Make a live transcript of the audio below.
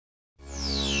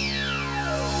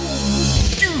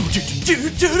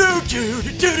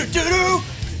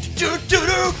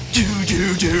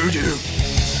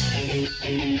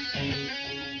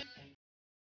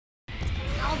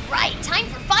Alright, time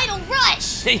for Final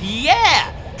Rush!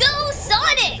 Yeah! Go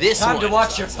Sonic! This time one. to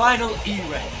watch your final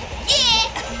E-rank. Yeah!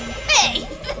 Hey!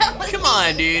 That was Come me.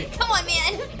 on, dude. Come on,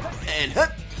 man. And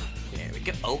there we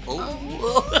go. Oh.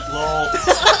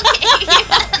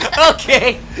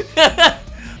 Okay. Okay. I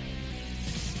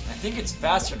think it's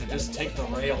faster to just take the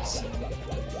rails.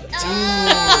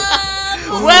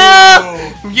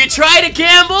 Well, you try to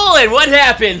gamble, and what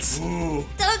happens?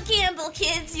 Don't gamble,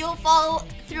 kids. You'll fall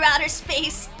through outer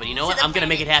space. But you know what? I'm gonna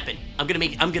make it happen. I'm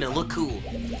gonna look cool.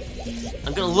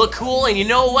 I'm gonna look cool, and you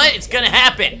know what? It's gonna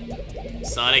happen.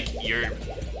 Sonic, you're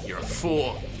a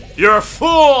fool. You're a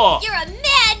fool! You're a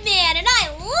madman, and I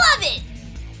love it!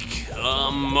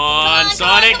 Come on,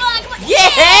 Sonic! Come on.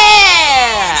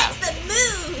 Yeah! That's the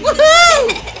move!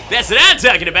 Woohoo! That's what I'm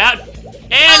talking about.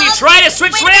 And you try to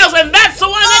switch rails, and that's the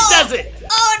one that does it!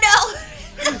 Oh, no!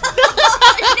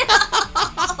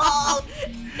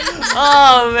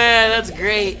 Oh, man, that's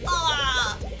great.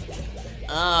 Oh,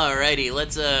 Alrighty,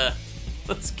 let's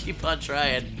keep on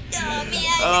trying. man.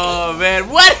 Oh, man,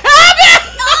 what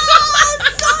happened? Oh,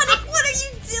 Sonic, what are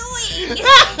you doing?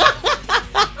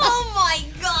 Oh, my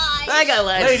God. I got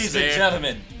last Ladies and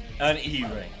gentlemen, an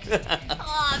E-rank.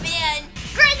 Oh, man.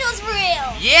 Gringos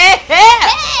rail. Yeah!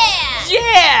 Yeah!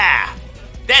 Yeah!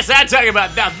 That's what I'm talking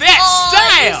about. Now that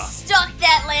You style! stuck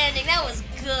that landing. That was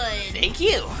good. Thank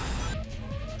you.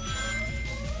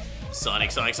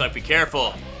 Sonic, be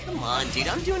careful. Come on, dude.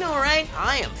 I'm doing all right.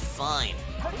 I am fine.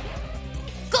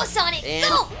 Go, Sonic. And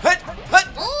Go.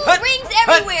 Oh, rings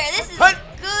everywhere. This is good.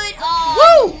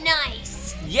 Oh, Woo!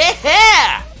 nice.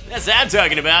 Yeah! That's what I'm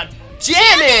talking about.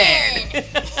 Jamming!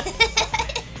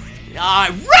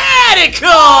 Radical!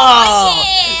 Oh,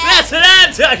 yeah. That's what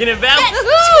I'm talking about. That's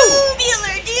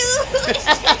tubular,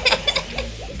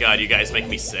 dude. God, you guys make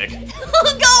me sick.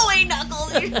 Go away,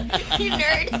 Knuckles. You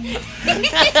nerd.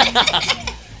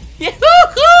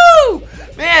 Yahoo!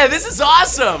 Man, this is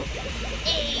awesome.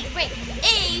 A-rank.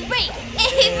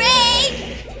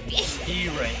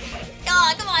 E-rank.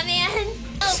 Oh, come on, man.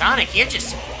 Oh. Sonic,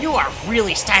 you are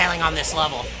really styling on this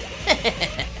level.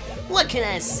 What can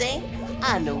I say?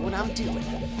 I know what I'm doing.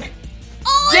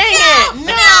 Oh, Dang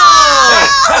no. it!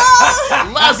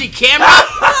 No! Lousy camera!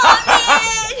 Oh,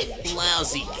 man.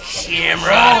 Lousy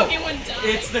camera!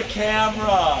 It's the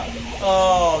camera.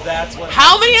 Oh, that's what.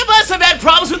 How many of us have had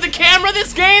problems with the camera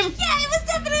this game? Yeah, it was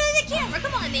definitely the camera.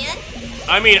 Come on, man.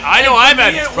 I mean, I know I've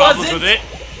had It problems wasn't. with it.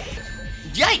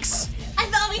 Yikes! I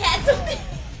thought we had something.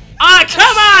 Ah, come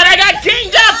on! I got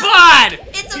ganged up on!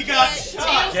 It's okay. He got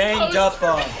shot. Ganged up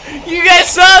on. You guys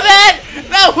saw that?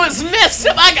 That was messed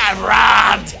up. I got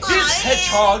robbed. This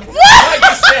hedgehog tried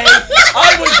to say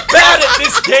I was bad at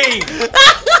this game.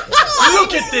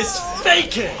 Look at this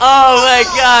faking. Oh my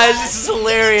gosh, this is Do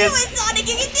hilarious. it, Sonic.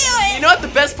 You can do it. You know what the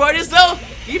best part is though?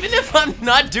 Even if I'm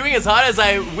not doing as hot as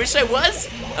I wish I was,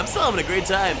 I'm still having a great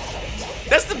time.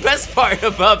 That's the best part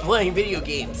about playing video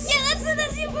games. Yeah, that's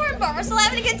the important part. We're still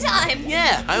having a good time.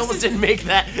 Yeah, I almost didn't make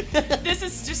that. This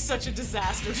is just such a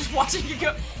disaster, just watching you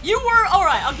go. You were,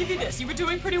 alright, I'll give you this. You were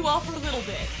doing pretty well for a little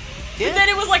bit. Yeah. But then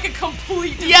it was like a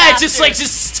complete disaster. Yeah,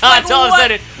 just stopped Like, all of a what-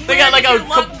 sudden. They where got like did a your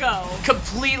luck go?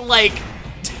 complete like.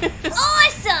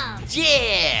 Awesome.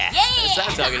 Yeah! Yeah. That's what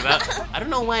I'm talking about. I don't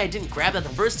know why I didn't grab that the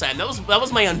first time. That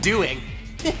was my undoing.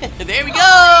 There we go!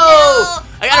 Oh,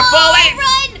 no. I gotta fall in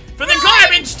Run for the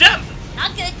garbage dump!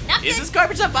 Not good. Not Is good. this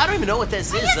garbage dump? I don't even know what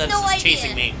this I is. have That's no just idea.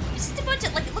 chasing me. It's just a bunch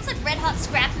of, like, it looks like red hot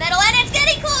scrap metal, and it's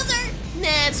getting closer.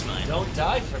 Nah, it's fine. Don't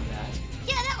die from that.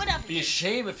 Yeah, that would up. Be a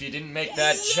shame if you didn't make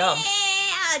that jump.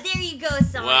 Yeah, there you go,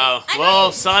 Sonic. Wow. I know Well,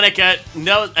 you- Sonic,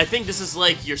 no, I think this is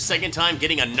like your second time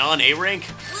getting a non-A rank.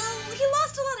 Well, he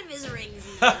lost a lot of his rings.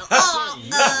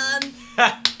 Oh,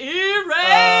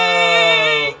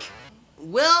 E-rank!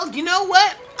 Well, you know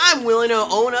what? I'm willing to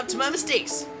own up to my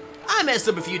mistakes. I messed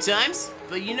up a few times,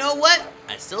 but you know what?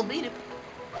 I still beat him.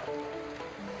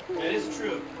 That is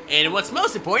true. And what's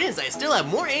most important is I still have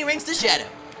more A ranks to Shadow.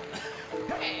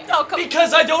 Oh, come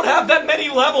Because I don't have that many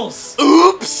levels.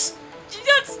 Oops!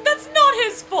 That's not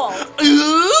his fault.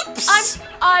 Oops!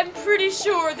 I'm pretty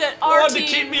sure that I our wanted team.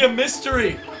 to keep me a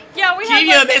mystery. Yeah, we Keep had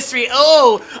you a like, mystery.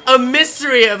 Oh, a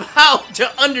mystery of how to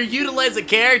underutilize a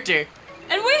character.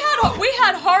 and we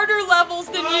had harder levels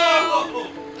than you.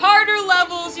 Harder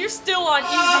levels. You're still on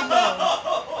easy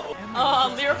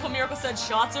mode. Lyrical Miracle said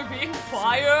shots are being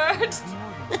fired.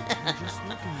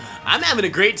 I'm having a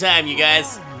great time, you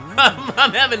guys.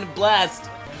 I'm having a blast.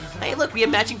 Hey, look, we have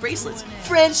matching bracelets.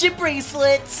 Friendship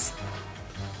bracelets.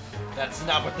 That's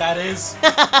not what that is.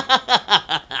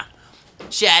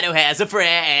 Shadow has a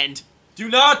friend. Do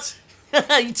not.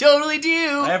 You totally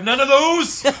do. I have none of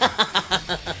those.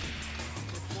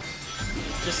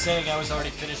 Just saying, I was already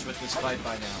finished with this fight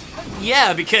by now.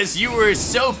 Yeah, because you were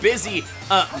so busy,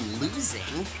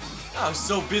 losing. I was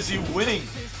so busy winning.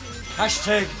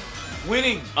 Hashtag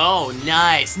winning. Oh,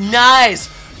 nice, nice.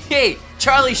 Hey,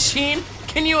 Charlie Sheen,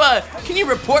 can you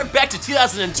report back to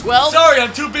 2012? Sorry,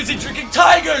 I'm too busy drinking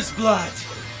tiger's blood.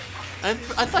 I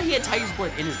thought he had tiger's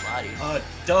blood in his body.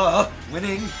 Duh.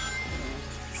 Winning.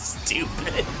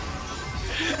 Stupid.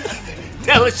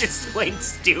 That was just plain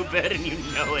stupid, and you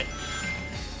know it.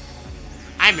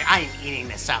 I'm eating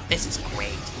this up. This is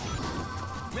great.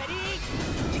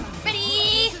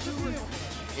 Ready?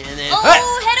 And then,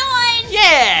 Oh, head on!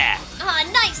 yeah!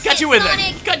 Nice Got hit, you with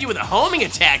Sonic. a homing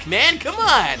attack, man. Come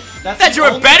on. That's Thought the you were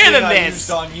only better thing than I this.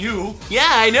 used on you. Yeah,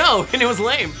 I know, and it was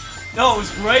lame. No, it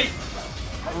was great.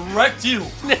 I wrecked you.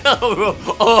 No.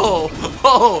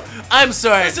 Oh, I'm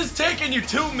sorry. This has taken you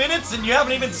 2 minutes and you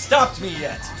haven't even stopped me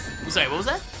yet. I'm sorry, what was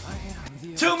that?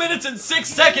 2 minutes and 6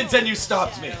 seconds and you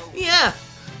stopped me. Yeah.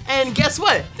 And guess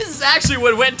what? This is actually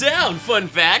what went down. Fun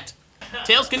fact.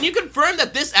 Tails, can you confirm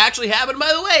that this actually happened,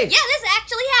 by the way? Yeah, this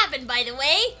actually happened, by the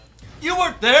way. You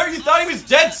weren't there. You thought he was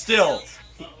dead still.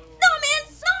 No, man.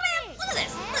 Look at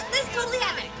this. Look, this totally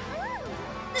happened.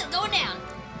 This is going down.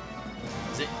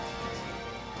 Is it?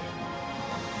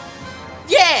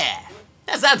 Yeah!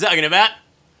 That's what I'm talking about.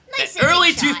 Nice That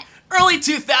early shot.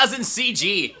 2000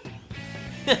 CG.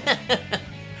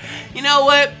 You know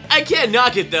what? I can't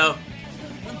knock it though.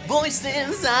 Voice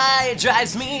inside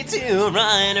drives me to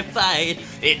run a fight.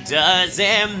 It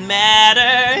doesn't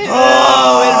matter.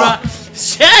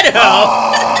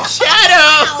 Shadow!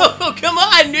 Shadow! Come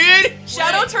on, dude!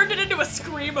 Shadow turned it into a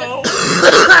screamo.